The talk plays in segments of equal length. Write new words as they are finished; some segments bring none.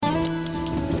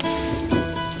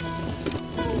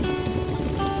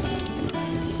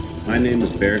My name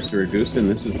is Bear Saragusa, and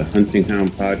this is the Hunting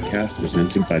Hound Podcast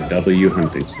presented by W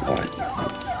Hunting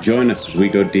Supply. Join us as we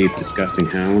go deep discussing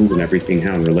hounds and everything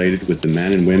hound related with the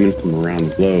men and women from around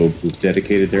the globe who've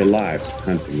dedicated their lives to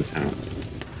hunting with hounds.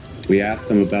 We ask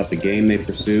them about the game they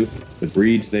pursue, the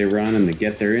breeds they run, and to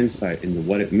get their insight into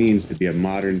what it means to be a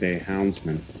modern-day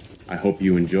houndsman. I hope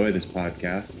you enjoy this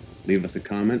podcast. Leave us a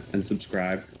comment and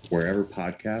subscribe wherever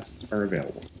podcasts are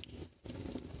available.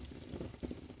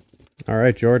 All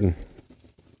right, Jordan.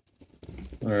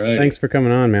 All right. Thanks for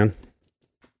coming on, man.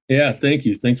 Yeah, thank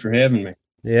you. Thanks for having me.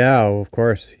 Yeah, well, of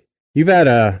course. You've had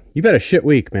a shit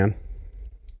week, man.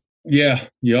 Yeah,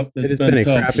 yep. It has been a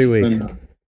tough. crappy week.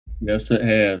 Yes, it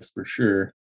has, for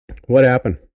sure. What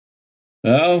happened?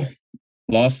 Well,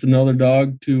 lost another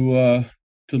dog to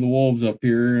the wolves up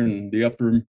here in the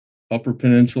upper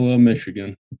peninsula of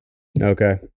Michigan.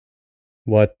 Okay.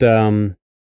 What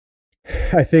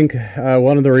I think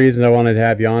one of the reasons I wanted to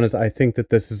have you on is I think that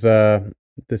this is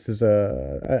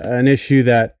an issue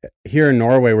that here in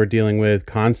Norway we're dealing with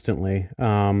constantly.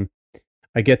 I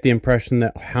get the impression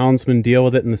that houndsmen deal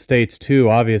with it in the States too,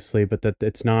 obviously, but that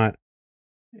it's not.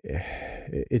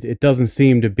 It doesn't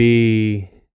seem to be.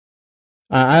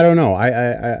 I don't know.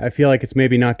 I feel like it's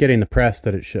maybe not getting the press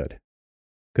that it should.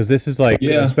 Because this is like,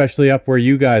 especially up where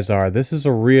you guys are, this is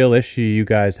a real issue you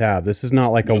guys have. This is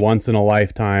not like a once in a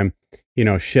lifetime,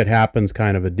 shit happens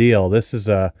kind of a deal. This is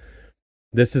a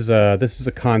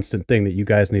constant thing that you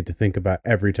guys need to think about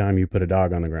every time you put a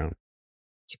dog on the ground.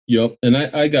 Yep. And I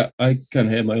kind of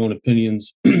have my own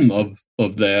opinions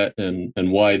of that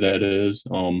and why that is.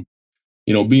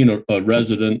 Being a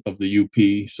resident of the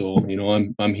UP, so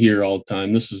I'm here all the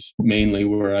time. This is mainly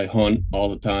where I hunt all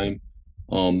the time.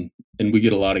 And we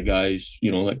get a lot of guys,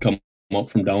 that come up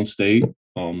from downstate,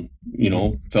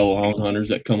 fellow hound hunters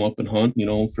that come up and hunt,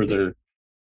 for their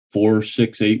 4,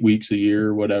 6, 8 weeks a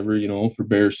year, whatever, for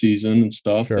bear season and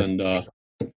stuff. Sure. And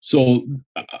so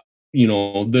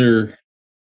their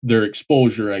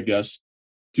exposure, I guess,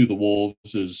 to the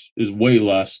wolves is way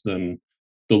less than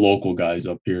the local guys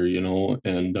up here,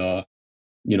 and I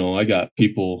got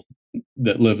people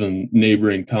that live in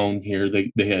neighboring town here.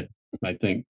 They had, I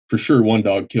think, for sure one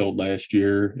dog killed last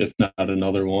year, if not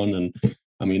another one. And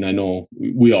I mean, I know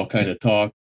we all kind of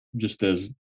talk just as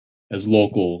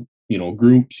local,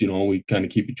 groups, we kind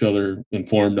of keep each other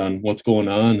informed on what's going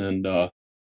on. And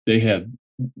they have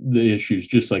the issues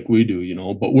just like we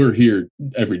do, but we're here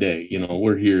every day,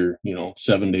 we're here,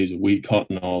 7 days a week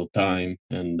hunting all the time.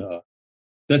 And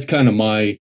that's kind of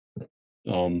my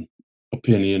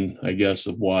opinion, I guess,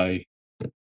 of why,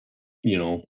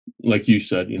 like you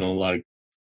said, a lot of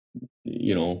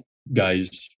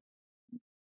guys,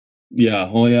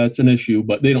 it's an issue,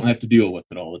 but they don't have to deal with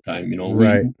it all the time.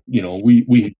 Right.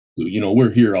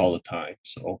 We're here all the time.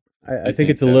 So I think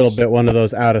it's a little bit one of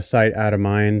those out of sight, out of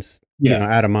minds,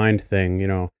 out of mind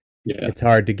thing. It's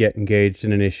hard to get engaged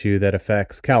in an issue that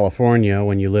affects California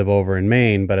when you live over in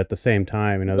Maine, but at the same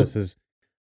time, this is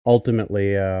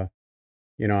ultimately, I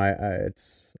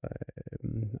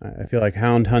feel like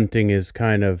hound hunting is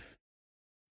kind of,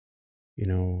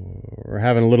 we're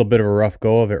having a little bit of a rough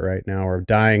go of it right now. We're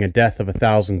dying a death of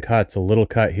 1,000 cuts, a little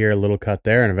cut here, a little cut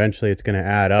there, and eventually it's going to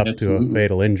add up to a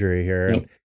fatal injury here. Yep. And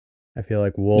I feel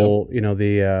like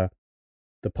the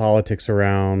politics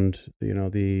around,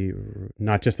 the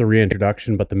not just the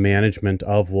reintroduction, but the management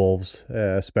of wolves,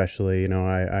 especially,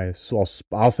 I'll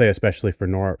say especially for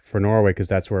Norway, because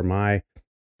that's where my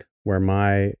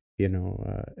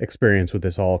experience with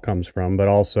this all comes from, but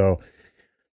also.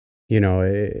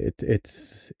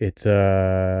 It's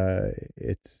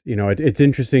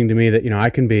interesting to me that,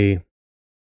 it can be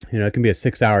a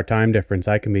 6-hour time difference.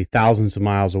 I can be thousands of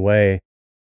miles away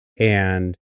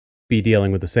and be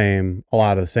dealing with a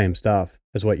lot of the same stuff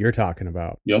as what you're talking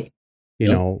about. Yep.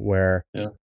 So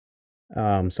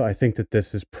I think that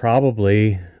this is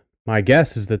probably, my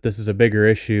guess is that this is a bigger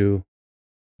issue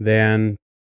than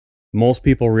most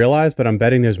people realize, but I'm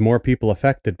betting there's more people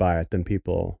affected by it than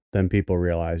people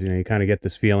realize. You kind of get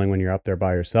this feeling when you're up there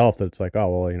by yourself that it's like, oh,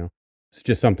 well, it's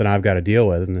just something I've got to deal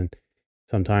with. And then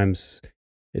sometimes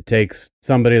it takes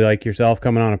somebody like yourself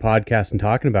coming on a podcast and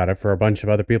talking about it for a bunch of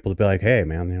other people to be like, hey,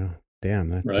 man,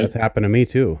 damn, that's happened to me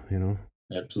too,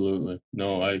 Absolutely.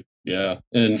 No,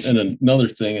 And another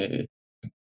thing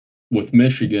with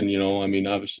Michigan,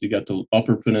 obviously you got the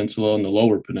upper peninsula and the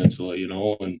lower peninsula,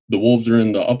 and the wolves are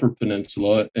in the upper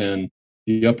peninsula, and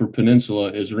the upper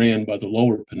peninsula is ran by the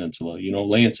lower peninsula.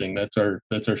 Lansing, that's our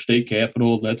state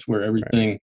capital. That's where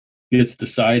everything gets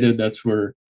decided. That's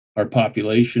where our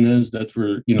population is. That's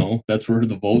where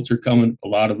the votes are coming. A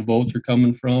lot of the votes are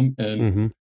coming from,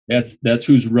 and that's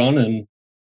who's running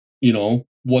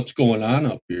what's going on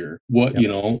up here, what,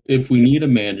 Yep. if we need a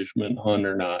management hunt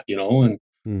or not, and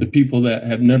the people that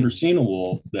have never seen a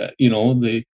wolf, that,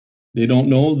 they don't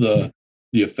know the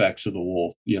effects of the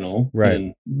wolf, Right.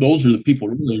 and those are the people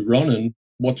really running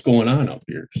what's going on up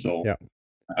here. So Yeah.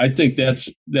 I think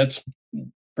that's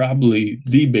probably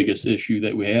the biggest issue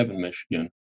that we have in Michigan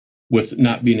with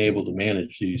not being able to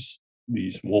manage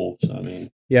these wolves. I mean,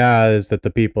 Yeah, is that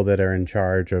the people that are in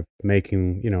charge of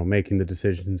making the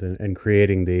decisions and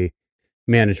creating the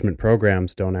management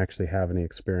programs don't actually have any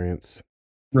experience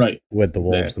right, with the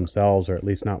wolves exactly, themselves, or at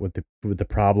least not with the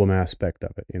problem aspect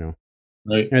of it,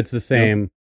 right, And it's the yep,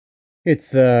 same.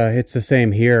 It's the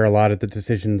same here. A lot of the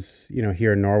decisions,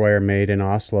 here in Norway are made in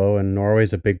Oslo, and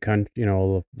Norway's a big country,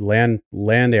 land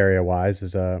area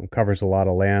wise covers a lot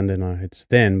of land, and it's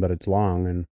thin, but it's long.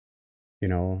 And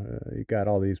you got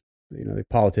all these, the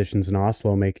politicians in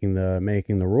Oslo making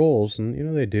the rules,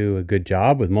 and they do a good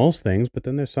job with most things, but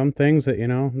then there's some things that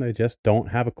they just don't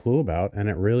have a clue about, and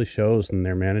it really shows in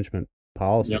their management yep,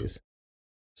 policies.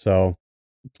 So,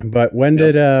 but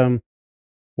yep.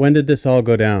 when did this all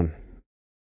go down?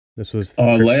 This was 3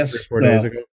 or Last 4 days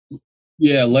ago.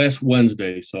 Yeah, last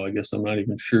Wednesday. So I guess I'm not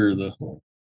even sure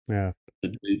Yeah. the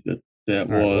date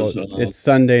that All right. Well, was. it's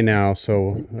Sunday now,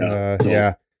 so Yeah, so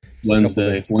yeah, just a couple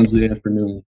days. Wednesday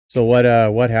afternoon. So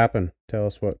what happened? Tell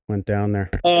us what went down there.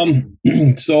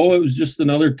 So it was just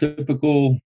another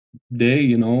typical day.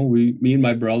 Me and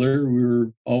my brother, we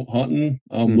were out hunting,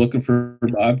 looking for a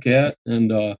bobcat,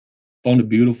 and found a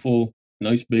beautiful,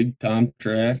 nice big tom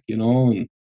track, and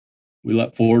we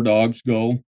let 4 dogs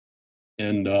go,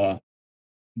 and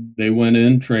they went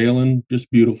in trailing, just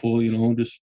beautiful,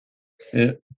 just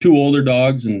 2 older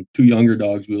dogs and 2 younger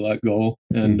dogs we let go,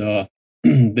 and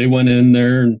they went in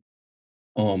there, and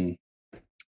um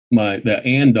that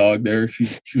Ann dog there, she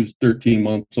was 13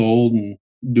 months old, and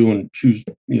she was,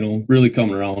 really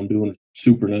coming around, doing a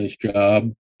super nice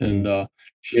job, and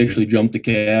she actually jumped the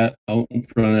cat out in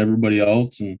front of everybody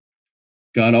else and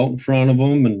got out in front of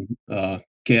them, and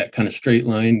cat kind of straight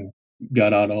line,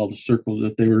 got out all the circles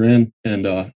that they were in,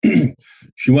 and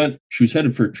she was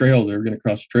headed for a trail. They were going to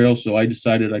cross the trail, so I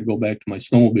decided I'd go back to my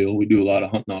snowmobile. We do a lot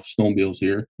of hunting off snowmobiles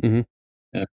here. Mm-hmm.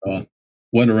 And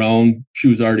went around. She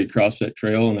was already across that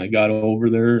trail, and I got over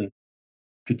there and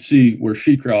could see where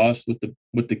she crossed with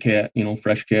the cat,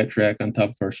 fresh cat track on top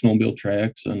of our snowmobile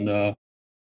tracks, and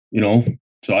you know,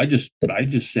 so I just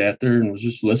sat there and was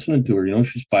just listening to her.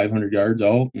 She's 500 yards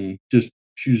out, and just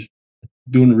she was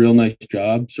doing a real nice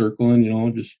job circling.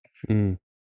 Just Mm.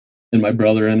 and my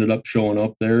brother ended up showing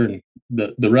up there, and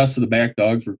the rest of the back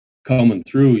dogs were coming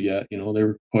through yet. They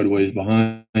were quite a ways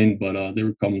behind, but they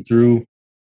were coming through.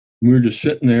 We were just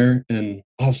sitting there, and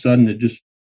all of a sudden, it just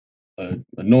a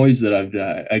noise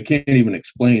that I can't even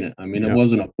explain it. I mean, it Yeah.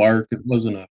 wasn't a bark, it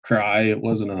wasn't a cry, it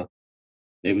was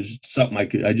something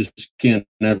I just can't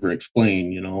never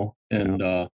explain, and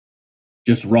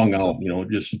just rung out,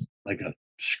 just like a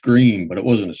scream, but it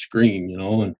wasn't a scream,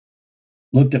 and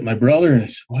looked at my brother and I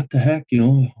said, "What the heck?"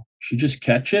 She just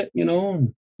catch it,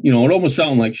 and it almost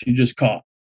sounded like she just caught,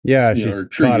 Yeah, she or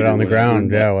caught treat it or on the whatever,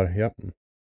 ground. but Yeah. Yep.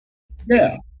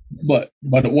 yeah, but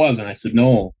it wasn't. I said,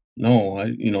 "No, no,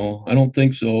 I don't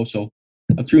think so." So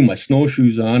I threw my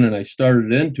snowshoes on and I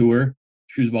started into her.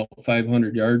 She was about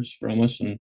 500 yards from us,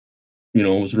 and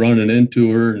was running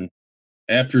into her. And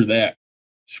after that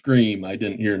scream, I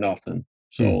didn't hear nothing. Mm.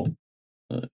 So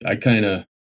I kind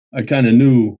of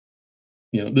knew,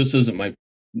 this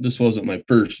wasn't my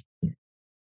first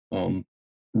um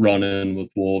run in with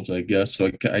wolves, I guess. So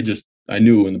I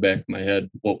knew in the back of my head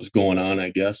what was going on, I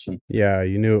guess, and Yeah,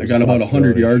 you knew it I was a got about 100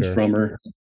 possibility. yards Sure. from her.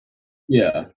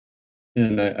 Yeah.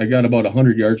 And I got about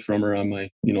 100 yards from her on my,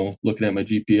 looking at my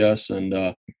GPS.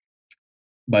 And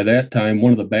by that time,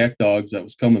 one of the back dogs that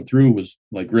was coming through was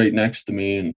like right next to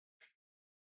me. And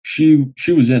she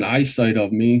was in eyesight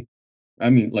of me. I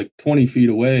mean, like 20 feet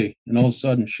away. And all of a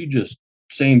sudden, she just,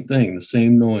 same thing, the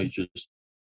same noise, just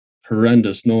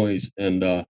horrendous noise. And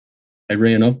I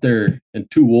ran up there, and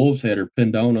 2 wolves had her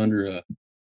pinned down under a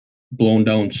blown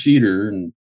down cedar,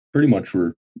 and pretty much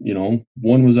were,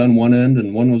 one was on one end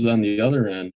and one was on the other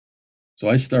end. So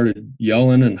I started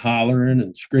yelling and hollering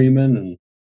and screaming. And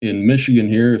in Michigan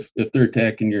here, if they're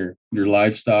attacking your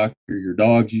livestock or your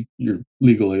dogs, you're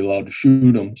legally allowed to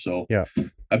shoot them. So Yeah.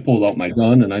 I pulled out my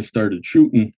gun and I started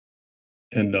shooting,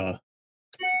 and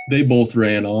they both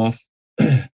ran off.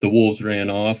 The wolves ran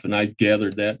off, and I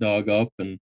gathered that dog up,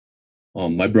 and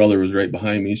my brother was right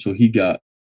behind me, so he got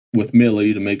with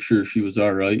Millie to make sure she was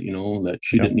all right. That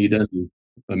she Yep. didn't need any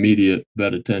immediate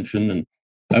vet attention, and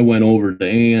I went over to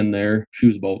Ann there. She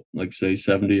was about, like, say,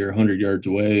 70 or 100 yards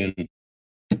away, and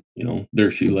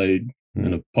there she laid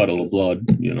in a puddle of blood.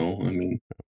 I mean,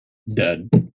 dead.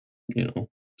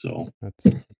 So That's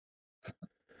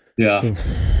yeah,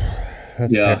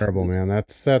 that's yeah, terrible, man.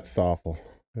 That's awful.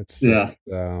 It's just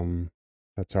yeah.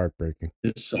 that's heartbreaking.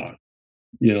 It sucked.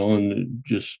 And it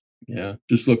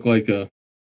just looked like a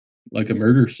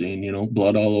murder scene.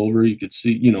 Blood all over. You could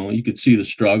see the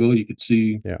struggle. You could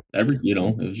see Yeah. it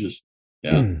was just,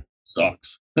 yeah,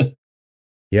 sucks.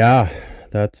 Yeah,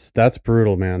 that's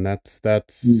brutal, man. That's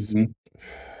Mhm.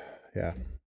 yeah.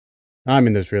 I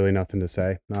mean, there's really nothing to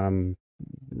say. I'm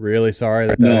really sorry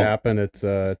that No, happened. It's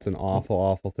an awful,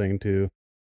 awful thing to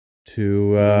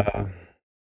to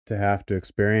have to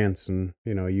experience. And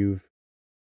you've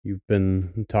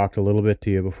been talked a little bit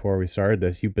to you before we started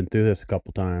this. You've been through this a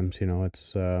couple times.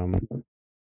 It's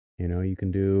you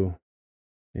can do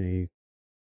you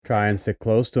try and stick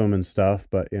close to them and stuff,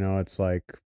 but it's like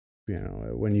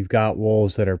when you've got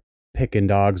wolves that are picking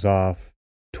dogs off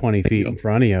 20 feet in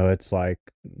front of you, it's like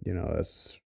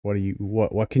that's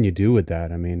what can you do with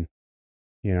that? I mean,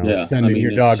 yeah. I sending mean,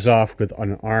 your dogs off with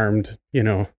unarmed,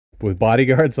 with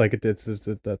bodyguards, like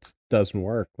that doesn't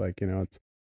work. Like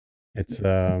it's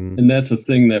and that's a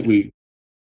thing that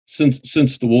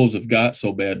since the wolves have got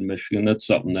so bad in Michigan, that's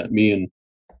something that me and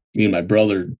my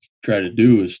brother try to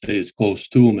do, is stay as close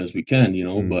to them as we can.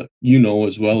 But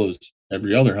as well as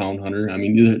every other hound hunter, I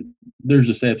mean, there's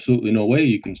just absolutely no way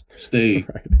you can stay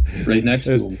right next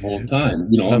to them the whole time.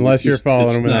 Unless you're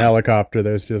following them in a not, helicopter,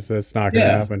 that's not going to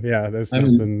yeah. happen. Yeah, there's I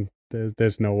nothing. mean,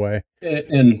 There's no way.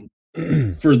 and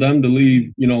for them to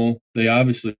leave, they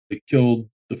obviously killed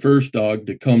the first dog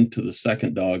to come to the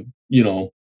second dog.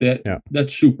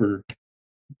 That's super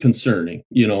concerning.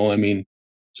 I mean,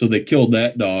 so they killed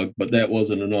that dog, but that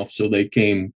wasn't enough. So they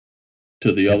came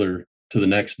to the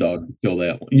next dog to kill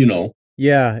that one.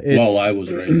 Yeah, While I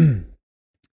was right.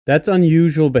 That's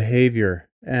unusual behavior,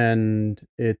 and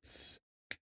it's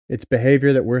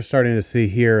behavior that we're starting to see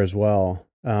here as well.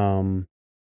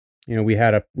 We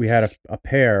had a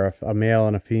pair, a male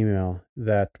and a female,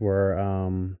 that were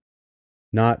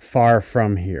not far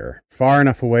from here, far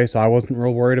enough away so I wasn't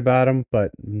real worried about them,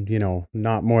 but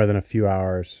not more than a few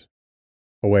hours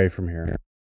away from here.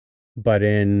 But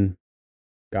in,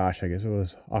 gosh, I guess it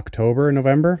was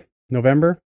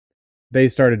November, they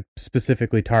started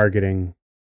specifically targeting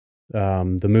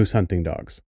the moose hunting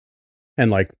dogs,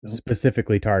 and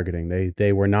specifically targeting.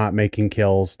 They were not making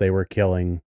kills. They were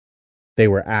killing. They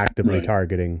were actively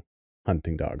targeting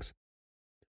hunting dogs.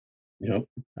 Yep.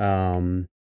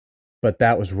 But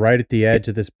that was right at the edge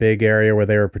of this big area where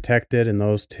they were protected, and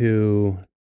those two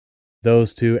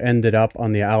ended up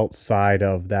on the outside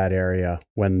of that area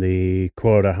when the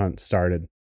quota hunt started.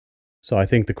 So I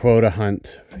think the quota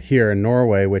hunt here in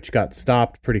Norway, which got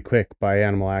stopped pretty quick by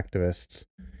animal rights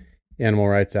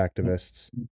activists,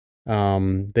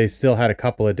 they still had a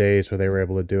couple of days where they were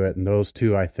able to do it. And those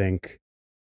two, I think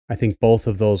both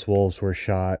of those wolves were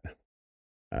shot.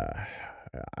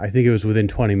 I think it was within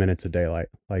 20 minutes of daylight.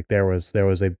 Like there was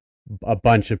a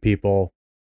bunch of people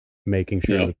making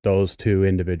sure that those two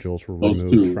individuals were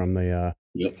removed from the,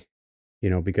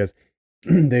 because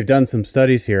they've done some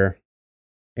studies here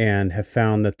and have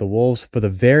found that the wolves, for the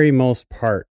very most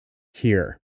part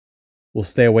here, will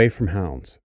stay away from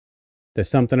hounds. There's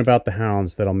something about the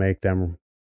hounds that'll make them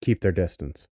keep their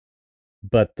distance.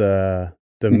 But the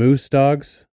moose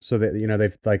dogs, so that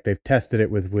they've tested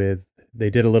it with they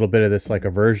did a little bit of this like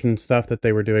aversion stuff that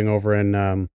they were doing over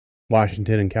in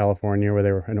Washington and California, where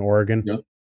they were in Oregon,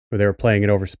 where they were playing it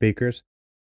over speakers.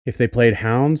 If they played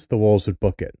hounds, the wolves would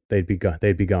book it. They'd be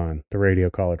gone. The radio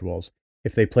collared wolves.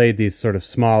 If they played these sort of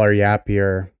smaller,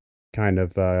 yappier kind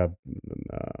of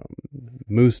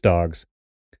moose dogs,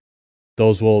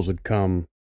 those wolves would come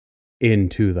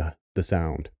into the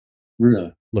sound.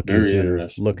 Really?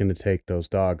 Looking to take those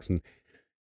dogs. And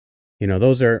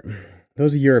those are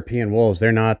European wolves.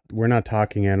 We're not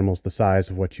talking animals the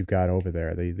size of what you've got over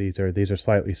there. These are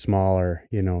slightly smaller,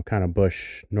 kind of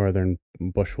northern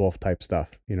bush wolf type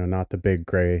stuff, not the big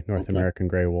gray North American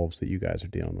gray wolves that you guys are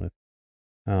dealing with.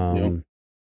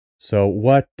 So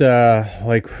what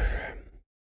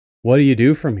what do you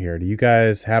do from here? Do you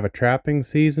guys have a trapping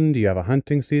season? Do you have a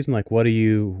hunting season? Like where do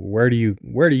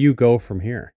you go from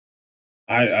here?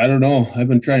 I don't know. I've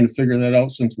been trying to figure that out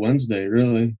since Wednesday,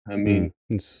 really. I mean,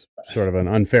 it's sort of an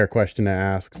unfair question to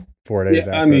ask 4 days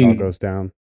after it all goes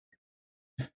down.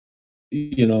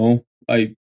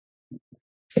 I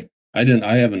haven't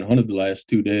hunted the last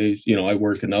 2 days. I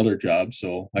work another job,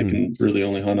 so I can really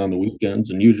only hunt on the weekends,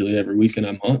 and usually every weekend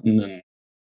I'm hunting. And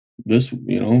this,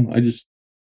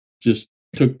 just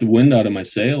took the wind out of my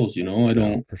sails. You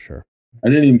know, for sure. I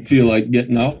didn't even feel like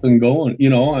getting up and going. You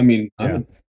know, I mean, I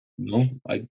love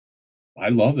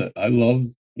it. I love,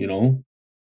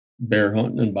 bear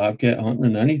hunting and bobcat hunting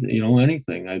and anything.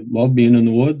 Anything. I love being in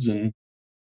the woods. And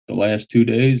the last 2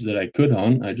 days that I could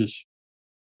hunt, I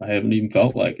haven't even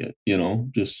felt like it.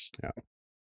 Just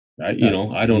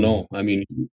I don't know. I mean,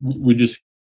 we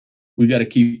got to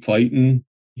keep fighting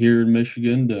here in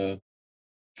Michigan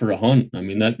for a hunt. I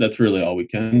mean, that's really all we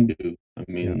can do. I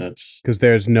mean, that's because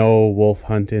there's no wolf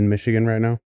hunt in Michigan right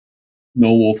now.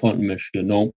 No wolf hunt in Michigan.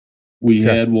 Nope. We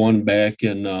had one back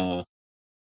in oh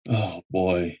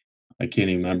boy, I can't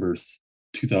even remember,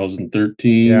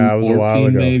 2013. Yeah, it was a while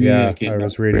ago. Maybe. Yeah, I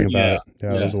was reading about it.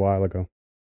 Yeah, it was a while ago.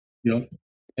 Yep.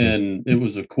 And it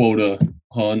was a quota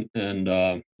hunt, and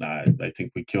I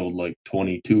think we killed like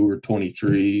 22 or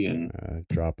 23, and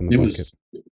dropping the bucket.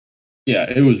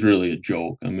 It was really a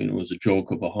joke. I mean, it was a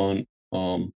joke of a hunt.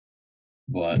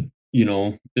 But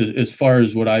as far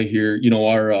as what I hear,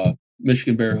 our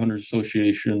Michigan Bear Hunters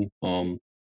Association, UP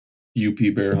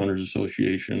Bear Hunters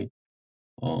Association,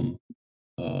 the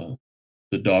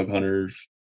Dog Hunters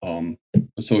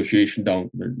Association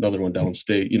another one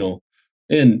downstate,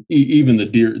 and even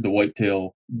the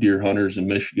whitetail deer hunters in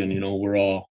Michigan, we're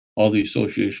all the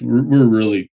association. We're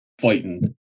really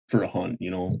fighting for a hunt,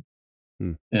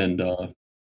 and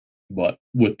but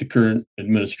with the current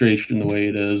administration the way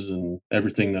it is and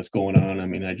everything that's going on, I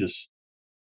mean, I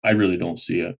really don't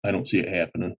see it. I don't see it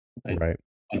happening. Right.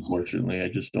 Unfortunately, I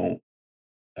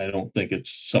don't think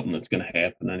it's something that's going to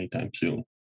happen anytime soon.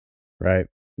 Right.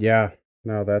 Yeah.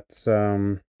 No, that's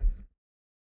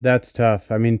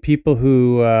tough. I mean, people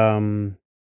who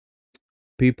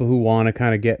want to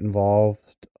kind of get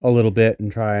involved a little bit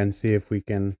and try and see if we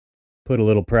can put a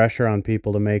little pressure on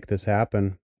people to make this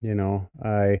happen.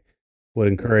 I would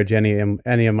encourage any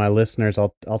of my listeners.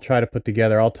 I'll try to put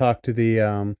together. I'll talk to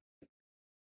the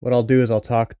what I'll do is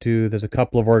there's a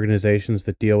couple of organizations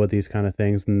that deal with these kind of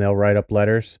things, and they'll write up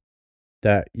letters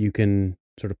that you can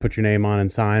sort of put your name on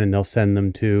and sign, and they'll send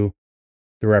them to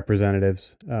the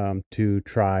representatives to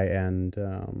try and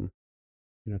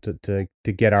to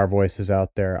get our voices out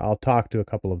there. I'll talk to a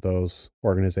couple of those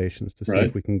organizations to see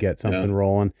if we can get something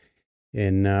rolling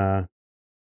in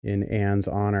Anne's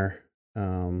honor,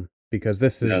 because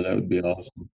this is that would be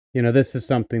awesome. This is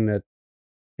something that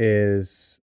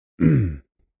is the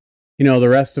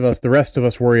rest of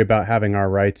us worry about having our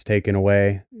rights taken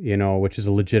away, which is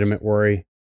a legitimate worry.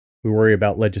 We worry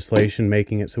about legislation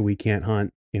making it so we can't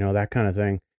hunt, that kind of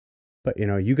thing. But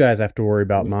you guys have to worry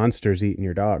about monsters eating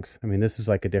your dogs. I mean, this is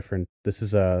a different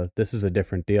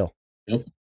deal. Yep.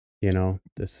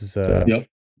 This is yep.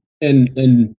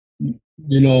 And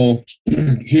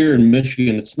here in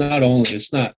Michigan, it's not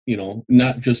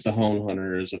not just the hound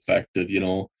hunter is affected.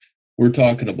 We're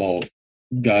talking about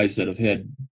guys that have had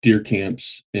deer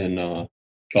camps in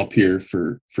up here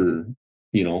for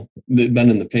they've been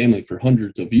in the family for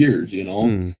hundreds of years,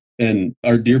 and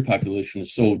our deer population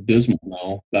is so dismal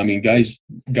now. I mean, guys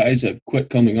have quit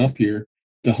coming up here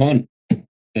to hunt,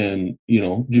 and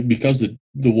because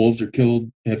the wolves have killed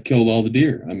all the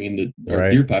deer. I mean,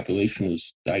 our deer population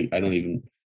is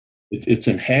it's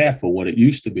in half of what it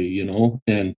used to be,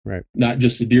 and not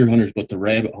just the deer hunters, but the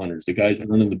rabbit hunters, the guys that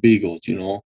running the beagles,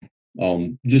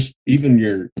 just even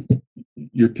your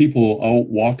people out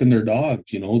walking their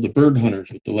dogs, the bird hunters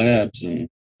with the labs and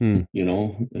and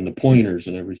the pointers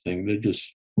and everything. They're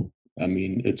just, I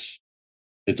mean, it's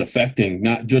affecting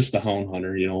not just the hound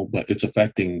hunter, but it's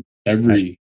affecting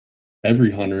every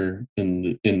hunter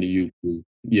in the UP,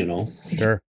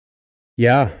 Sure.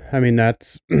 Yeah, I mean,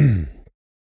 that's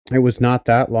it was not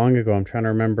that long ago. I'm trying to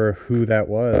remember who that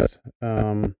was.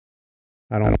 I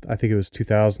think it was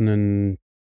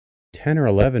 2010 or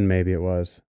 11, maybe it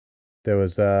was. There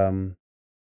was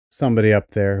somebody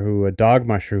up there a dog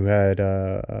musher who had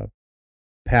a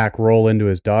pack roll into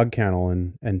his dog kennel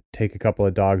and take a couple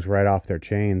of dogs right off their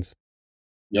chains.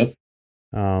 Yep.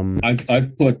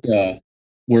 I've put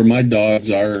where my dogs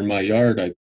are in my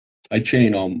yard. I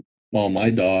chain all my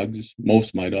dogs, most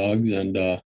of my dogs, and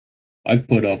I've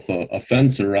put up a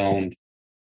fence around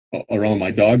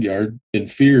my dog yard in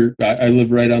fear. I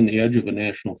live right on the edge of a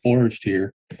national forest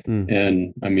here,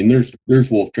 and I mean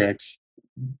there's wolf tracks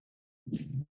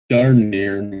darn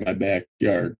near in my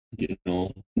backyard,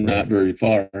 not very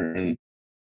far, and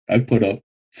I've put up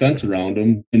fence around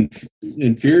them in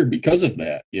fear because of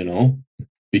that,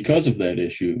 because of that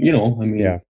issue. I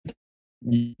mean,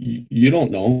 you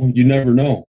don't know, you never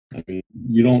know. I mean,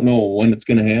 you don't know when it's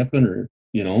going to happen, or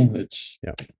it's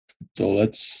so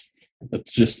that's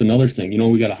just another thing.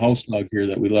 We got a house dog here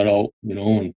that we let out,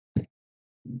 and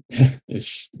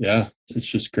It's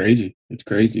just crazy. It's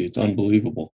crazy. It's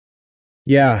unbelievable.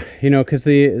 Yeah, because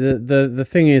the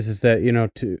thing is that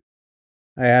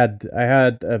I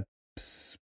had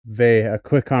a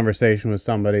quick conversation with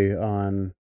somebody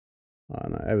on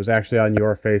it was actually on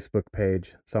your Facebook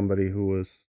page, somebody who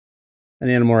was an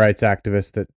animal rights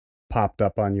activist that popped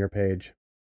up on your page.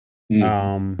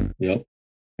 Yep.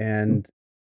 And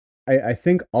I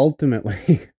think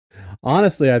ultimately,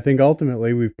 honestly, I think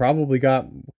ultimately we've probably got,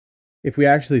 if we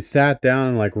actually sat down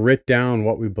and like writ down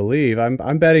what we believe,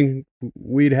 I'm betting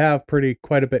we'd have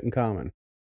quite a bit in common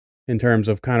in terms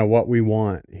of kind of what we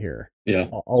want here. Yeah.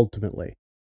 Ultimately,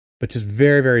 but just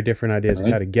very, very different ideas of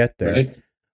how to get there. Right.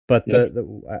 But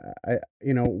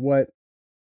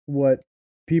what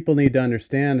people need to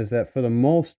understand is that for the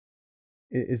most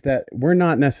is that we're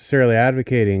not necessarily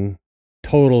advocating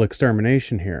total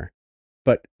extermination here,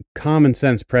 but common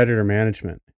sense predator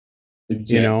management.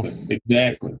 Exactly.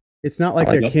 Exactly. It's not like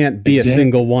there can't be a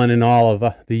single one in all of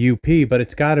the UP, but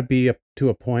it's got to be up to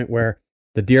a point where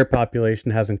the deer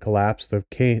population hasn't collapsed,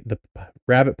 the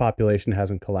rabbit population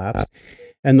hasn't collapsed,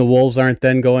 and the wolves aren't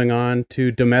then going on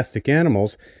to domestic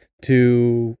animals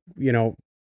to,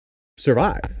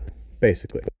 survive,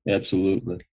 basically.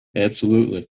 Absolutely.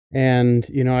 Absolutely. And,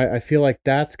 I feel like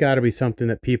that's got to be something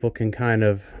that people can kind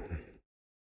of,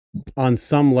 on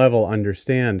some level,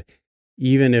 understand,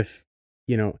 even if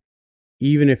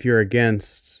you're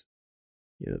against,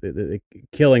 the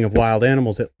killing of wild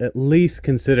animals, at least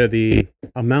consider the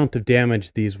amount of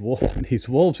damage these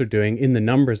wolves are doing in the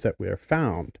numbers that we are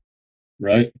found.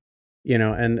 Right.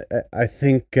 And I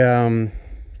think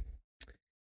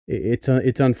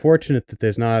it's unfortunate that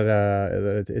there's not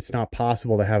that it's not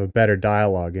possible to have a better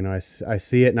dialogue. I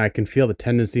see it, and I can feel the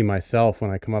tendency myself when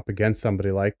I come up against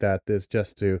somebody like that. Is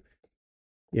just to,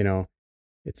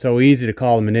 it's so easy to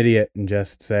call them an idiot and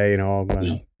just say,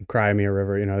 cry me a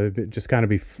river. Just kind of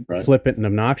be flippant and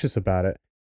obnoxious about it.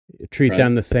 Treat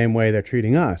them the same way they're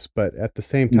treating us, but at the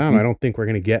same time, I don't think we're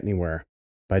going to get anywhere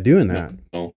by doing that.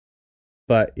 No.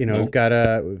 But we've got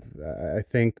to. I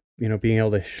think being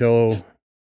able to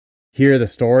hear the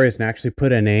stories and actually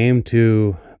put a name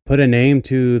to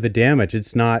the damage.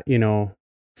 It's not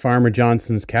Farmer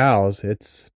Johnson's cows.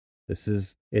 It's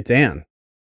Ann.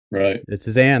 Right. This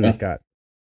is Ann that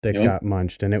got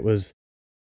munched, and it was,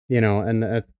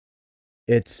 and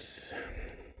it's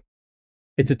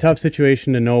a tough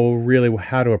situation to know really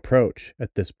how to approach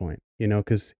at this point,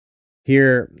 because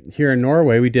here in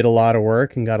Norway we did a lot of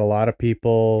work and got a lot of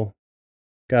people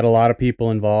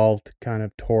involved, kind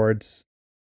of towards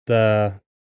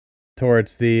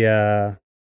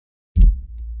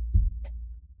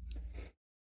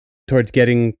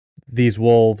getting these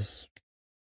wolves,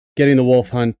 getting the wolf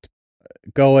hunt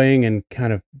going, and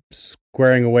kind of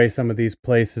squaring away some of these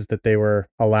places that they were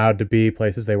allowed to be,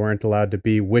 places they weren't allowed to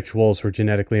be, which wolves were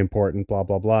genetically important, blah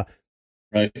blah blah.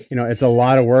 Right. It's a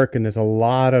lot of work, and there's a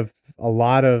lot of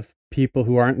people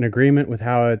who aren't in agreement with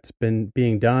how it's been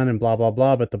being done, and blah blah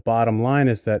blah. But the bottom line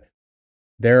is that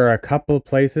there are a couple of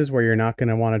places where you're not going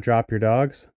to want to drop your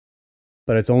dogs,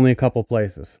 but it's only a couple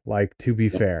places. Like, to be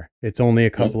fair, it's only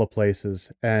a couple of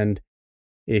places, and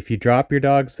if you drop your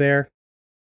dogs there,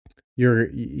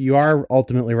 you are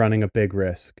ultimately running a big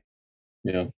risk.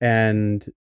 Yeah. And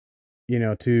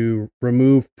to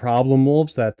remove problem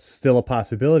wolves, that's still a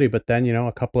possibility, but then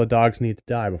a couple of dogs need to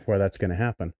die before that's going to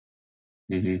happen.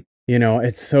 Mm-hmm.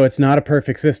 It's not a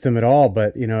perfect system at all,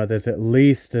 but there's at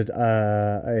least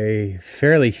a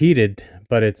fairly heated,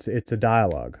 but it's a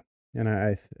dialogue, and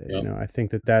I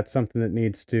think that that's something that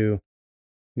needs to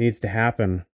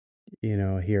happen,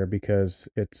 here, because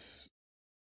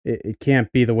it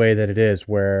can't be the way that it is,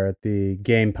 where the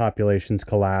game populations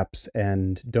collapse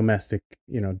and domestic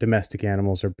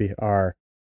animals are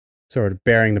sort of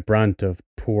bearing the brunt of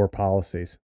poor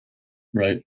policies.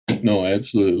 Right. No,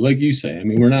 absolutely. Like you say, I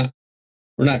mean, we're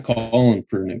not calling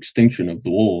for an extinction of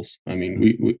the wolves. I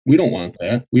mean, we don't want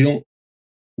that. We don't,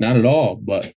 not at all,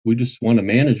 but we just want a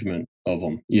management of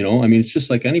them. I mean, it's just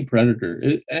like any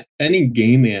predator, any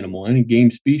game animal, any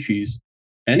game species,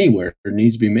 anywhere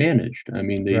needs to be managed. I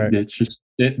mean, it's just,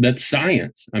 that's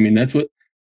science. I mean, that's what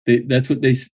they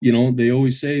they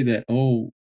always say that,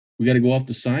 oh, we got to go off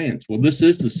the science. Well, this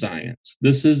is the science.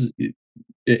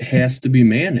 It has to be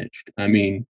managed. I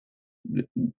mean,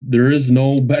 there is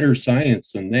no better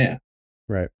science than that.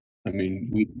 Right. I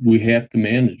mean, we have to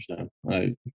manage them.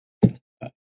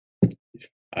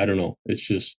 I don't know. It's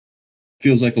just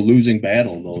feels like a losing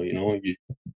battle, though.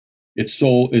 It's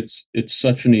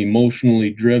such an emotionally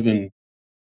driven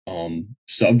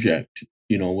subject.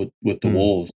 With the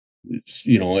wolves.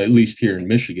 At least here in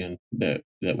Michigan, that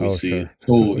that we see. Sure. It's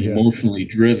so Yeah. emotionally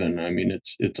driven. I mean,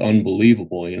 it's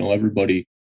unbelievable. You know, everybody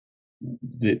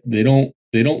they don't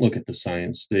look at the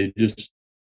science. They just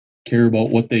care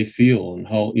about what they feel and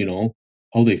how, you know,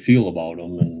 how they feel about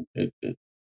them, and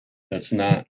that's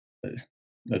not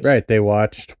that's Right. They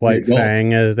watched way to White go.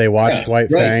 Fang Yeah,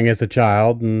 right, as a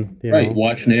child, and right.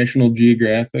 Watch National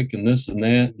Geographic and this and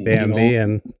that, and you know, Bambi,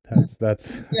 and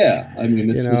that's yeah. I mean,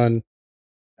 you it's know, just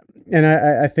and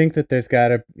I think that there's got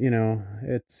to,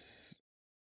 it's,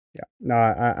 yeah, no,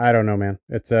 I don't know, man.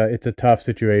 It's a tough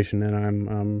situation, and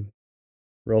I'm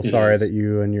real it sorry is. that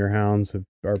you and your hounds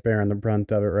are bearing the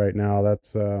brunt of it right now.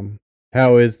 That's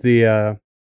how is the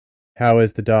how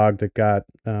is the dog that got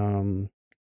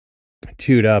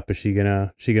chewed up? Is she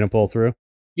gonna pull through?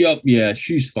 Yep, yeah,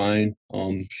 she's fine.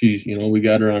 She's, you know, we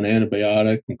got her on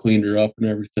antibiotic and cleaned her up and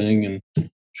everything, and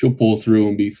she'll pull through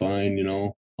and be fine, you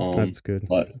know. That's good.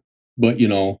 But you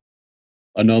know,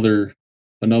 another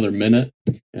minute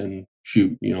and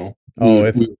shoot, you know, Oh,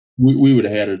 if we would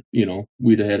have had it, you know,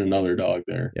 we'd have had another dog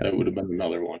there. yeah. That would have been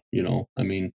another one, you know. I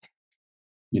mean,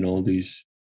 you know, the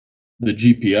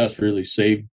GPS really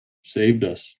saved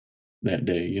us that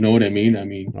day. You know what I mean? I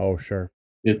mean, Oh, sure.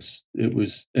 it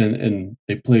was, and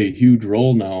they play a huge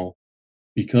role now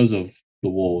because of the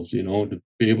wolves, you know, to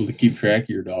be able to keep track of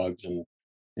your dogs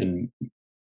and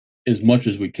as much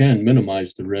as we can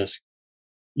minimize the risk,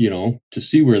 you know, to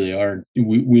see where they are.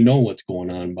 We know what's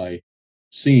going on by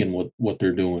seeing what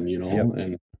they're doing, you Yep. know,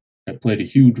 and that played a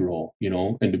huge role, you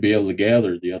know, and to be able to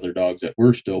gather the other dogs that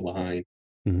were still behind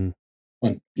Mm-hmm.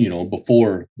 on, you know,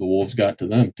 before the wolves got to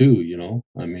them too, you know.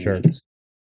 I mean, Sure.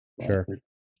 Sure. but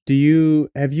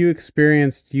Have you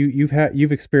experienced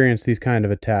you've experienced these kind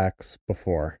of attacks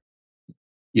before?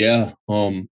 yeah,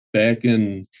 back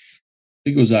in, I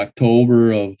think it was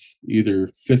October of either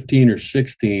 15 or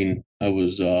 16, I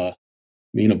was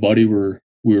me and a buddy we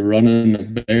were running a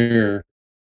bear,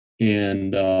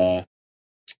 and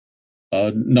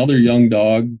another young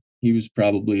dog, he was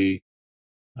probably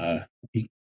he,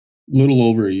 little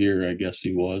over a year, I guess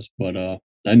he was, but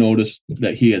I noticed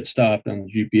that he had stopped on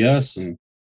the GPS and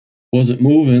wasn't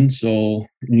moving, so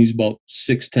he's about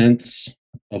 6/10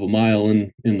 of a mile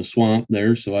in the swamp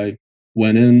there. So I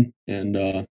went in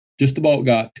and just about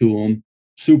got to him.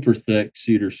 Super thick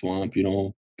cedar swamp, you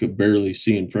know, could barely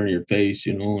see in front of your face,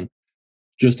 you know, and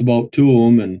just about to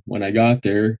him. And when I got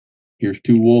there, here's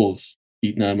two wolves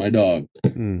eating on my dog.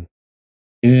 Mm.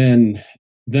 And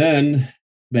then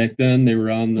back then they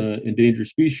were on the endangered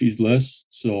species list,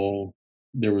 so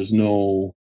there was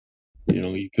no, you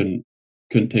know, you couldn't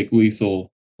take lethal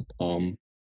um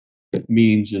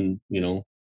means in, you know,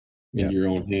 in Yep. your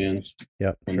own hands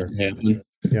Yep. when Sure. that happened.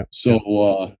 Yep.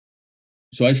 So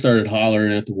so I started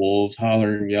hollering at the wolves,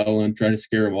 hollering, yelling, trying to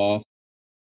scare them off.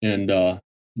 And no,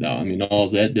 I mean, all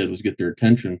that did was get their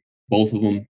attention. Both of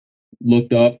them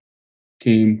looked up,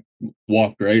 came,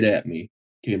 walked right at me,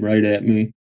 came right at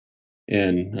me,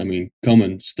 and I mean,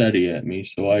 coming steady at me.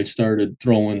 So I started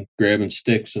grabbing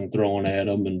sticks and throwing at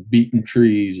them and beating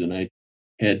trees. And I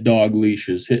had dog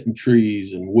leashes, hitting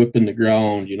trees and whipping the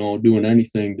ground, you know, doing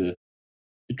anything to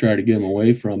try to get them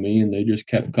away from me. And they just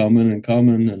kept coming and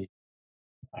coming. And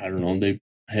I don't know, they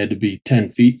had to be 10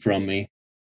 feet from me.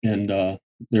 And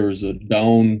there was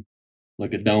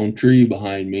like a down tree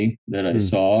behind me that I Mm.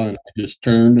 saw. And I just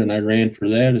turned and I ran for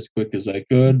that as quick as I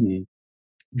could. And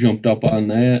jumped up on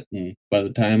that, and by the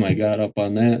time I got up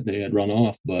on that, they had run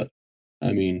off. But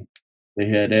I mean, they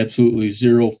had absolutely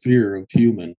zero fear of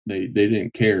human. They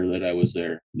didn't care that I was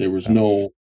there. There was Yeah.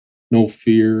 no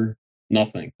fear,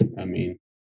 nothing. I mean,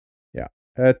 Yeah.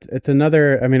 It's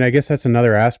another. I mean, I guess that's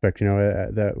another aspect,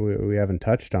 that we haven't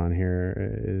touched on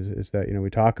here is that we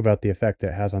talk about the effect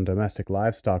it has on domestic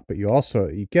livestock, but you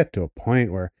get to a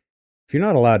point where if you're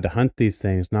not allowed to hunt these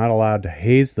things, not allowed to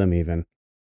haze them, even,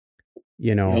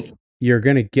 yep, you're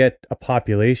going to get a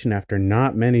population after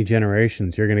not many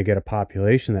generations. You're going to get a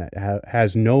population that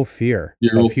has no fear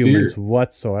zero of humans fear.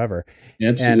 whatsoever,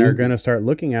 and are going Absolutely. to start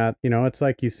looking at, it's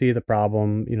like you see the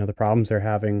problem, the problems they're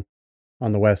having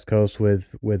on the West Coast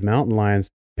with mountain lions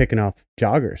picking off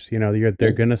joggers. They're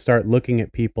Yep. going to start looking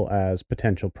at people as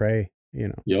potential prey.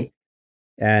 Yep.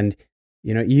 And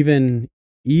even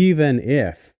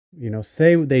if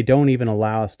say they don't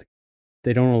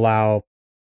allow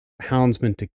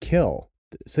houndsmen to kill.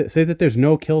 Say that there's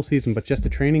no kill season, but just a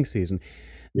training season.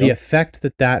 The Yep. effect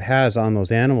that has on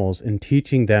those animals in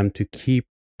teaching them to keep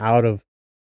out of,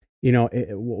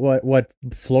 what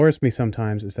floors me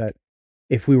sometimes is that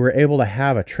if we were able to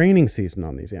have a training season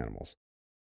on these animals,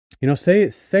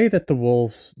 say that the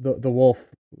wolves, the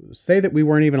wolf, say that we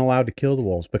weren't even allowed to kill the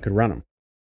wolves, but could run them.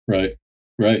 Right.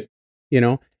 Right. you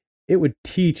know, it would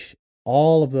teach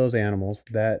all of those animals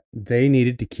that they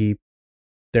needed to keep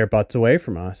their butts away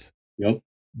from us. Yep.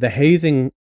 The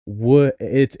hazing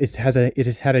it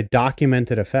has had a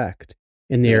documented effect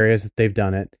in the Yep. areas that they've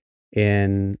done it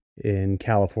in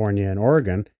California and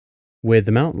Oregon with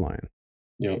the mountain lion.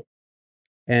 Yep.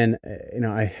 And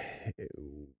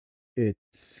it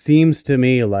seems to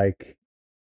me like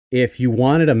if you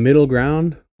wanted a middle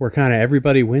ground where kind of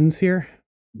everybody wins here,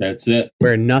 that's it,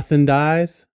 where nothing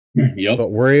dies, yep,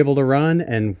 but we're able to run,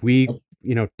 and we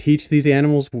teach these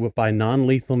animals by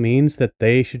non-lethal means that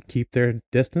they should keep their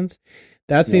distance.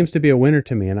 That seems to be a winner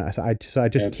to me, and I just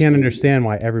can't understand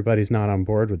why everybody's not on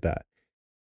board with that.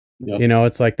 Yep.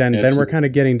 It's like then we're kind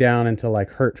of getting down into like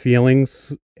hurt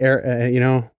feelings,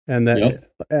 and that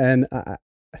and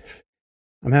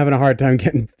I'm having a hard time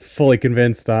getting fully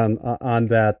convinced on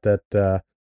that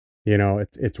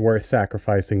it's worth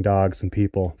sacrificing dogs and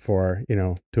people for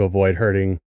to avoid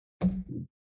hurting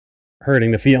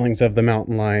the feelings of the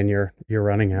mountain lion you're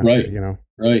running after.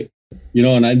 Right.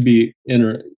 And I'd be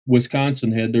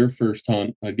Wisconsin had their first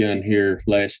hunt again here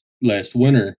last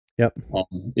winter. Yep.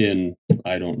 In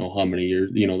I don't know how many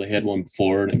years. They had one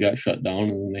before and it got shut down,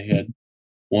 and then they had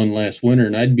one last winter.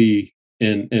 And I'd be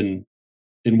in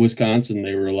Wisconsin.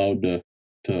 They were allowed to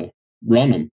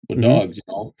run them with dogs.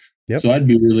 Yep. So I'd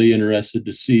be really interested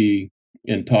to see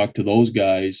and talk to those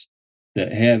guys that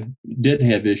did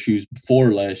have issues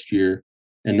before last year,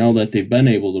 and now that they've been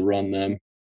able to run them,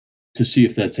 to see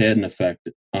if that's had an effect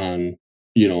on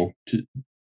to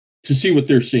see what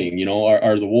they're seeing.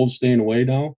 Are the wolves staying away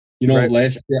now? Right.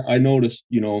 Last year I noticed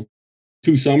 2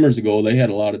 summers ago they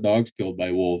had a lot of dogs killed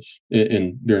by wolves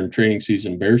during training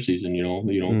season, bear season. I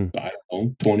don't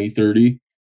know, 20, 30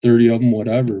 of them,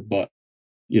 whatever. But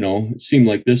it seemed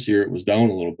like this year it was down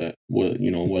a little bit.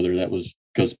 Whether that was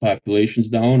because the population's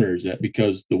down, or is that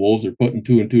because the wolves are putting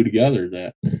 2 and 2 together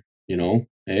that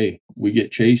hey, we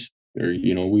get chased, or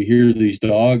we hear these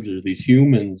dogs or these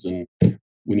humans and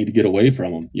we need to get away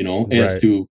from them. As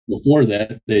to before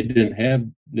that, they didn't have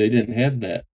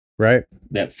that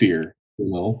that fear.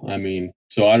 I mean,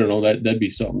 so I don't know, that'd be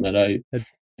something that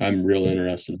I'm real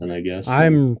interested in, I guess.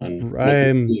 I'm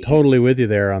totally with you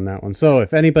there on that one. So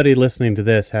if anybody listening to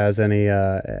this has any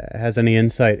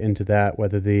insight into that,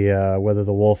 whether the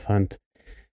wolf hunt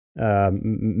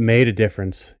made a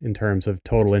difference in terms of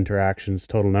total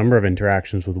number of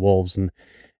interactions with wolves and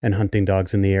hunting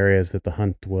dogs in the areas that the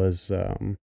hunt was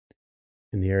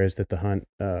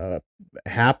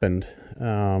happened,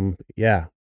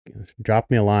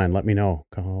 drop me a line, let me know.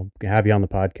 I'll have you on the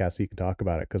podcast so you can talk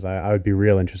about it, because I would be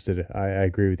real interested. I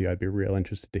agree with you. I'd be real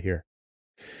interested to hear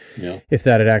if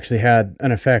that had actually had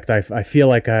an effect. I feel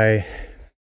like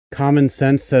common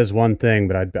sense says one thing,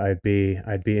 but I'd be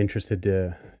interested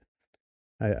to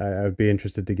I would be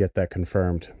interested to get that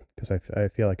confirmed, because I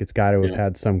feel like it's got to have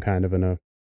had some kind of an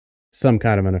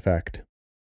effect,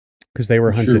 because they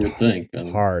were hunted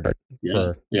hard.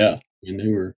 And they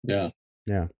were they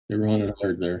were hunted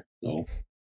hard there. Well,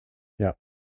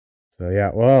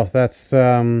 that's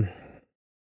I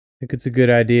think it's a good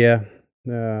idea.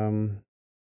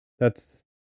 That's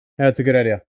a good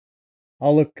idea.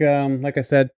 I'll look, like I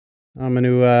said, I'm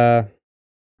gonna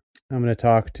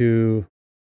talk to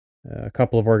a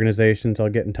couple of organizations. I'll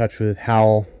get in touch with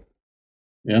Howl.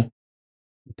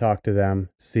 Talk to them,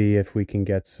 see if we can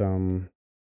get some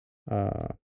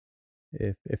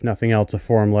if nothing else, a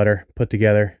form letter put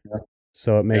together,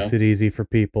 so it makes it easy for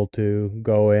people to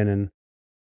go in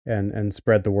and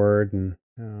spread the word, and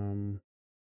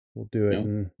we'll do it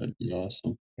in that'd be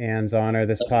awesome. Anne's honor.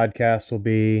 This podcast will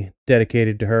be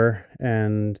dedicated to her,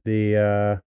 and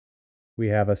we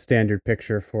have a standard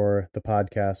picture for the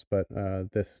podcast, but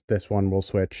this one we'll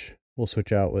switch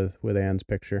out with Anne's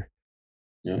picture,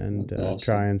 and awesome.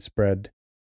 Try and spread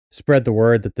the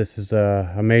word that this is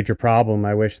a major problem.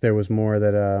 I wish there was more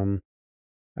that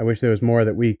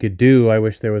we could do. I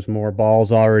wish there was more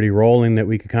balls already rolling that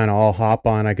we could kind of all hop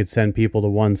on. I could send people to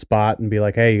one spot and be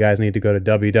like, hey, you guys need to go to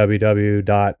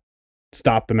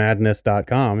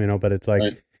www.stopthemadness.com, but it's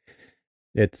like,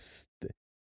 it's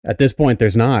at this point,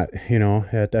 there's not,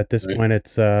 at this point,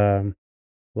 it's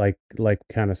like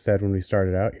kind of said when we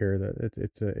started out here, that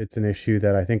it's an issue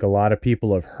that I think a lot of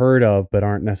people have heard of, but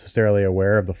aren't necessarily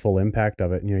aware of the full impact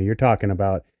of it. You're talking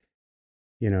about,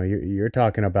 you're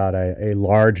talking about a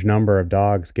large number of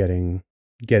dogs getting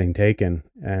taken,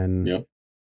 and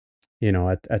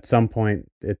at some point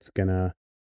it's got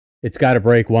to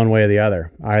break one way or the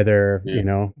other. Either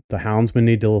the houndsmen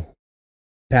need to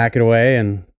pack it away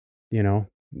and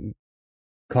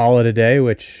call it a day,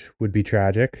 which would be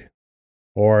tragic,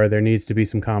 or there needs to be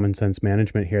some common sense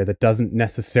management here that doesn't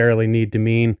necessarily need to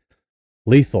mean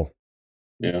lethal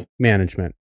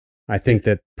management. I think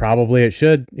that probably it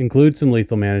should include some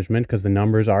lethal management because the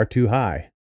numbers are too high.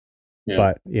 Yeah.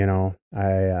 But, you know,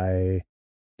 I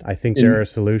think there are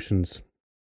solutions.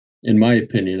 In my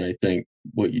opinion, I think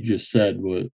what you just said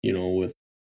was, you know, with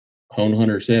hound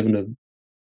hunters having to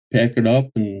pack it up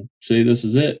and say this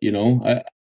is it, you know,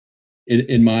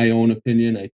 in my own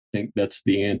opinion, I think that's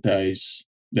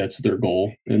that's their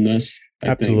goal in this.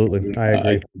 Absolutely. I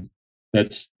agree.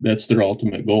 That's their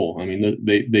ultimate goal. I mean,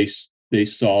 they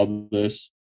saw the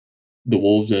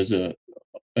wolves as an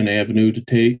avenue to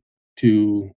take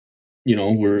to, you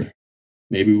know, where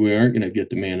maybe we aren't going to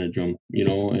get to manage them, you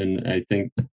know, and I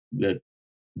think that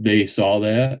they saw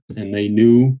that and they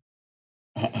knew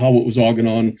how it was all going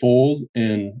to unfold,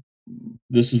 and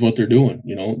this is what they're doing,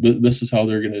 you know, this is how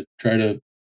they're going to try to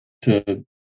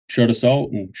shut us out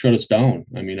and shut us down.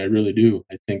 I mean, I really do.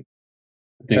 I think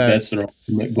that's their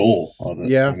ultimate goal of it.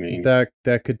 Yeah, I mean, that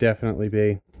could definitely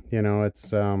be. You know, it's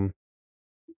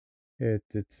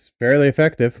fairly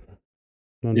effective,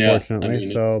 unfortunately. Yeah, I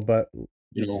mean, so, but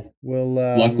you know,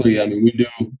 luckily, I mean,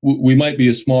 we might be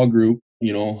a small group,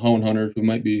 you know, hound hunters. We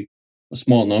might be a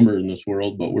small number in this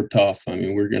world, but we're tough. I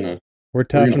mean, we're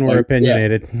tough and we're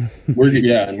opinionated. Yeah.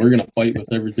 And we're gonna fight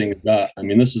with everything we've got. I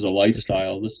mean, this is a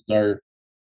lifestyle. This is our,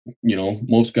 you know,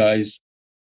 most guys,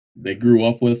 they grew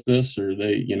up with this, or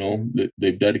they, you know,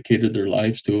 they've dedicated their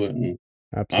lives to it. And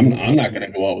I'm not going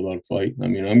to go out without a fight. I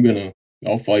mean,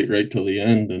 I'll fight right till the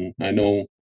end. And I know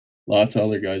lots of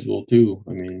other guys will too.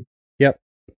 I mean, yep.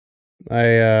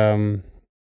 I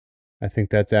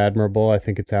think that's admirable. I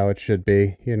think it's how it should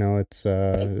be. You know, it's,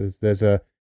 there's a,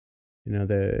 you know,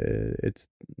 this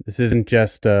isn't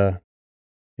just, you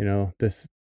know, this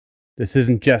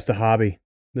isn't just a hobby.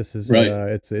 This is right.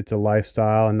 It's a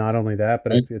lifestyle, and not only that,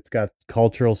 but it's got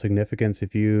cultural significance.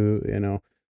 If you know,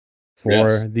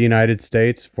 for the United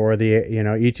States, for the, you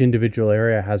know, each individual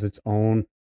area has its own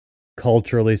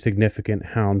culturally significant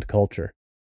hound culture.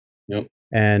 Yep.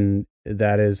 And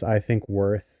that is, I think,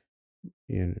 worth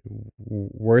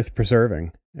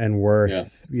preserving and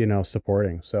worth you know,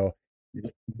 supporting. So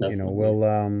you know,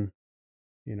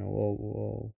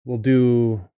 we'll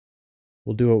do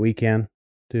what we can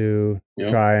to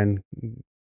try and,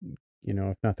 you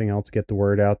know, if nothing else, get the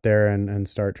word out there and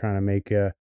start trying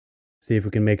to see if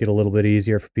we can make it a little bit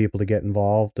easier for people to get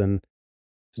involved and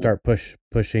start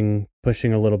pushing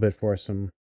a little bit for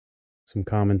some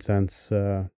common sense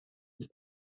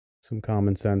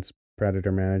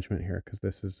predator management here, because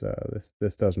this is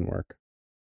this doesn't work.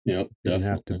 Shouldn't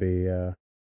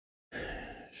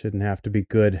have to be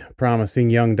good, promising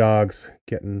young dogs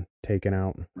getting taken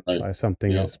out by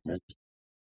something as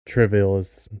trivial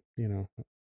as, you know, a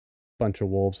bunch of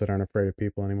wolves that aren't afraid of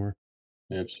people anymore.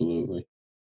 Absolutely.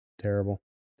 Terrible.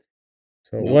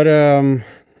 So what is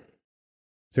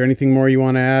there anything more you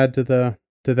want to add to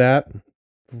that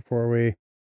before we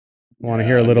want to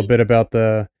hear a little bit about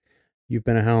you've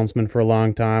been a houndsman for a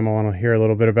long time. I want to hear a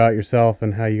little bit about yourself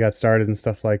and how you got started and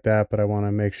stuff like that, but I want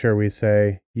to make sure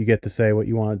you get to say what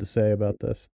you wanted to say about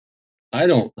this. I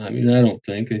think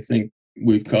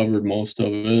we've covered most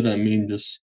of it. I mean,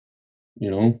 just, you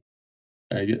know,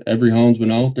 every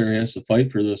houndsman out there has to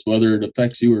fight for this, whether it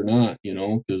affects you or not, you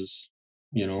know, because,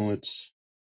 you know, it's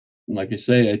like I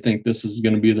say, I think this is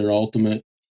going to be their ultimate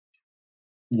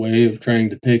way of trying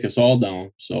to take us all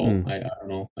down. So I don't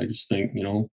know. I just think, you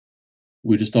know,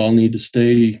 we just all need to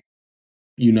stay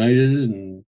united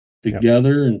and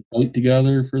together and fight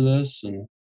together for this. And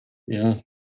yeah,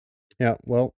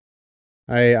 well,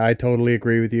 I totally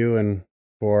agree with you. And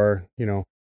for, you know,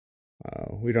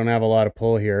 we don't have a lot of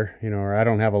pull here, you know, or I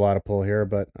don't have a lot of pull here,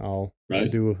 but I'll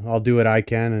do what I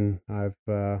can, and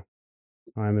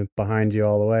I'm behind you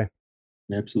all the way.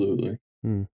 Absolutely.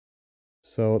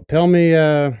 So tell me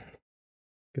a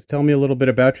little bit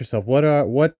about yourself.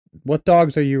 What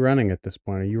dogs are you running at this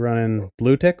point? Are you running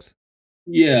blue ticks?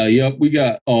 Yeah, yep. We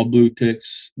got all blue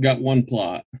ticks. Got one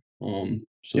plot.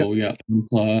 So we got one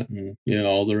plot, and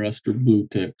all the rest are blue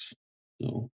ticks.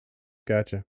 So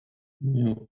gotcha.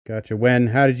 Yeah. Gotcha.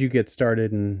 How did you get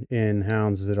started in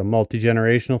hounds? Is it a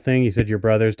multi-generational thing? You said your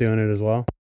brother's doing it as well?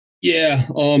 Yeah.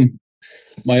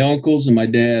 My uncles and my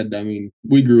dad, I mean,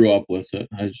 we grew up with it.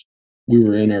 We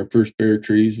were in our first bear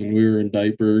trees when we were in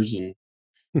diapers, and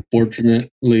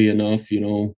fortunately enough, you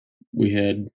know, we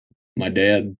had my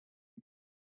dad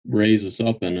raise us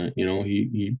up in it. You know,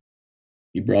 he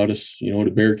brought us, you know,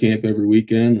 to bear camp every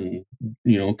weekend, and,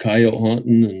 you know, coyote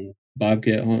hunting and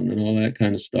bobcat hunting and all that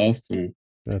kind of stuff. And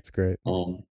that's great.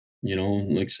 You know,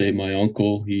 like say my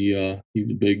uncle, he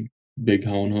was a big big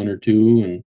hound hunter too,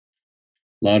 and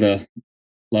a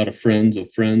lot of friends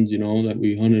of friends, you know, that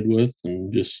we hunted with,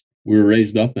 and just we were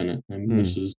raised up in it. I mean,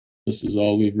 this is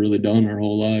all we've really done our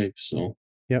whole life. So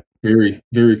Yep. very,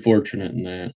 very fortunate in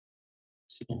that.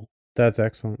 So That's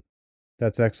excellent.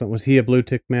 That's excellent. Was he a blue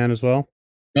tick man as well?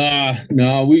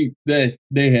 No, they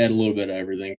had a little bit of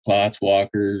everything. Plots,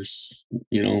 walkers,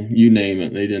 you know, you name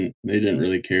it. They didn't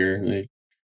really care. They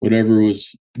whatever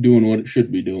was doing what it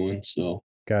should be doing. So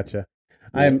Gotcha.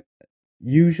 yeah. I'm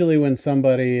usually when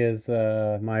somebody is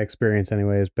my experience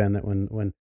anyway has been that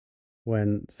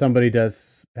when somebody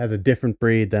has a different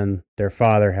breed than their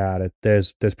father had it,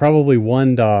 there's probably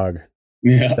one dog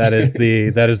Yeah. that is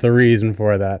the reason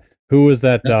for that. Who was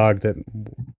that dog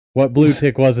what blue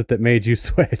tick was it that made you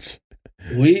switch?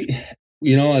 We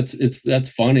you know, that's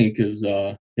funny because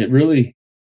it really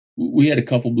we had a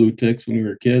couple blue ticks when we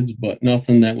were kids, but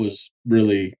nothing that was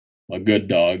really a good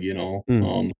dog, you know.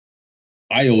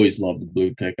 I always loved the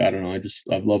blue tick. I don't know.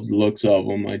 I've loved the looks of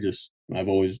them. I've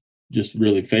always just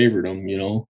really favored them, you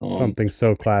know. Something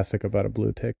so classic about a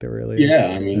blue tick that really is. Yeah,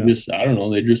 I mean, just I don't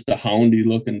know. They're just a houndy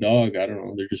looking dog. I don't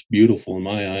know. They're just beautiful in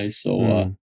my eyes.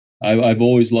 So I've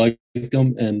always liked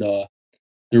them. And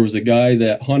there was a guy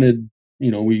that hunted.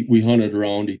 You know, we hunted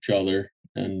around each other,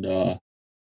 and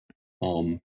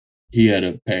he had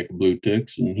a pack of blue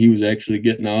ticks, and he was actually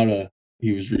getting out of.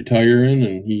 He was retiring,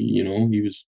 and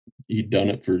he'd done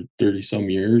it for 30 some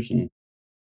years and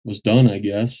was done, I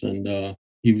guess. And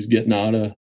he was getting out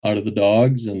of the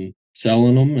dogs and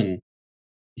selling them, and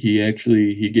he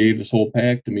gave his whole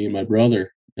pack to me and my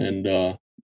brother. And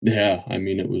yeah, I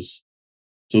mean, it was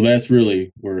so that's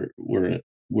really where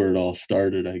it all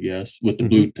started, I guess, with the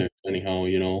blue ticks anyhow,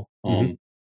 you know.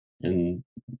 And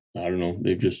I don't know,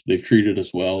 they've treated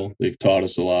us well, they've taught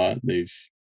us a lot,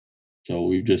 so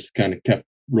we've just kind of kept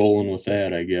rolling with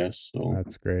that, I guess. So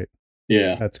that's great.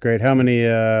 Yeah, that's great. How many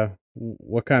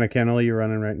what kind of kennel are you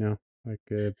running right now? Like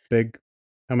a big,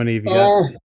 how many have you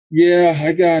got? Yeah,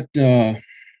 I got I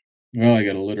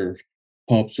got a litter of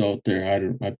pups out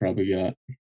there. I probably got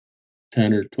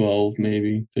 10 or 12,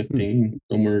 maybe 15,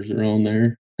 somewhere around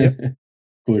there. Yep.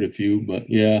 Quite a few, but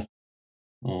yeah,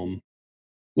 a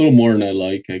little more than I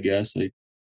like, I guess. I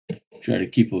try to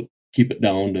keep it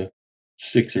down to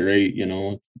 6 or 8, you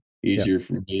know. Easier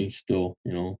for me still,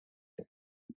 you know,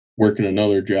 working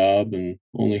another job and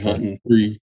only hunting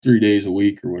 3 days a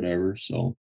week or whatever.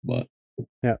 So, but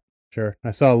yeah, sure.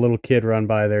 I saw a little kid run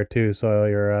by there too. So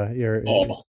you're a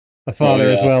father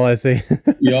yeah. as well, I see.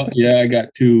 yeah. I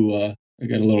got two. I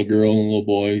got a little girl and a little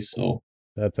boy. So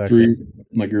that's actually 3.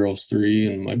 My girl's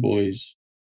 3, and my boy's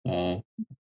about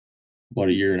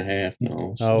a year and a half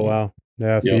now. So, oh wow,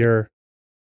 yeah. So you're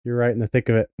right in the thick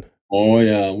of it. Oh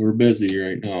yeah, we're busy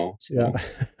right now. So.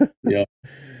 Yeah, yeah.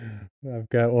 I've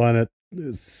got one at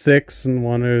 6 and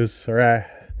one who's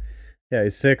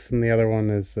he's 6 and the other one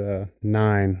is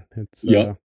 9. It's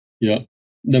yeah.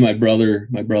 Then my brother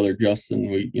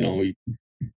Justin, we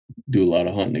do a lot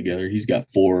of hunting together. He's got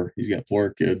 4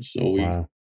 kids, so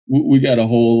we got a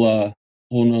whole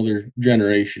nother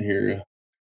generation here of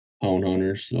hound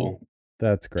hunters. So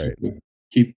that's great.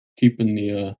 Keeping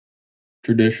the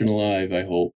tradition alive, I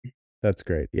hope. That's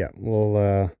great. Yeah,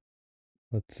 we'll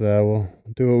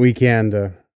do what we can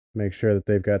to make sure that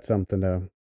they've got something to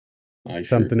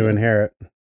inherit.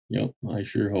 Yep, I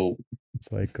sure hope.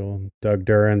 It's like Doug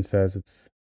Duran says,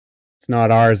 it's not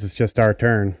ours, it's just our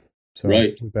turn. So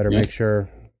we better make sure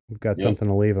we've got something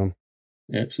to leave them.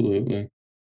 Absolutely.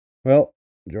 Well,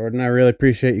 Jordan, I really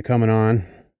appreciate you coming on.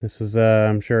 This is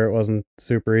I'm sure it wasn't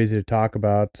super easy to talk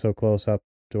about so close up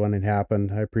to when it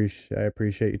happened. I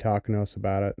appreciate you talking to us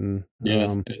about it. And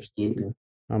absolutely.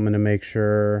 I'm going to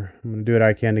do what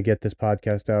I can to get this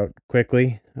podcast out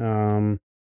quickly. I've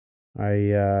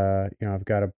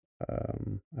got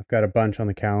a bunch on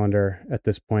the calendar at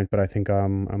this point, but I think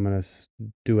I'm going to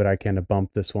do what I can to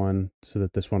bump this one so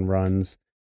that this one runs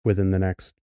within the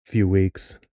next few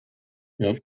weeks.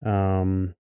 Yep.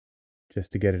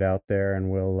 Just to get it out there, and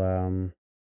we'll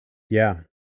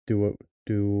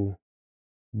do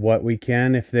what we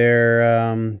can. If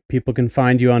people can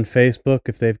find you on Facebook,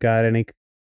 if they've got any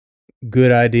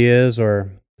good ideas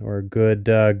or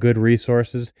good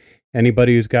resources.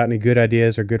 Anybody who's got any good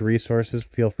ideas or good resources,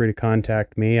 feel free to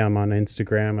contact me. I'm on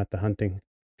Instagram at the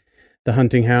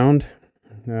Hunting Hound.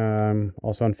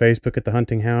 Also on Facebook at the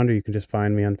Hunting Hound, or you can just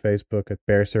find me on Facebook at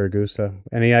Bear Saragusa.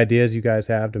 Any ideas you guys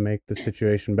have to make the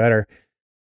situation better?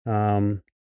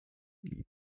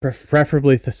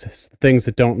 Preferably things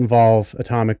that don't involve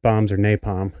atomic bombs or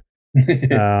napalm.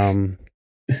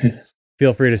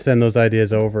 Feel free to send those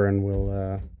ideas over, and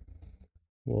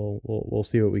we'll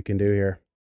see what we can do here.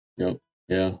 Yep.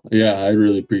 Yeah. I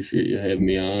really appreciate you having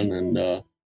me on, and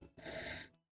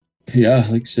yeah,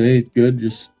 like I say, it's good.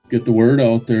 Just get the word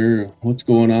out there, what's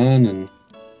going on, and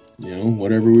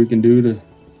whatever we can do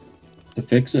to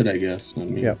fix it. I guess. I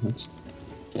mean, that's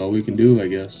all we can do. I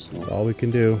guess. So. That's all we can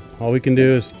do. All we can do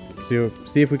is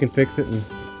see if we can fix it and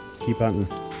keep hunting.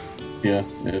 Yeah,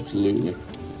 absolutely.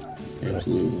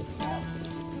 Absolutely.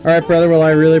 All right, brother. Well,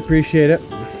 I really appreciate it.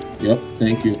 Yep.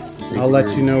 Thank you. I'll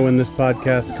let you know when this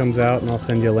podcast comes out, and I'll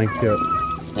send you a link to it.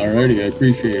 Alrighty, I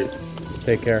appreciate it.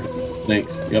 Take care.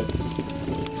 Thanks. Yep.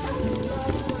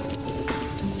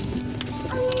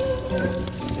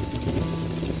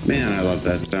 Man, I love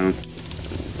that sound.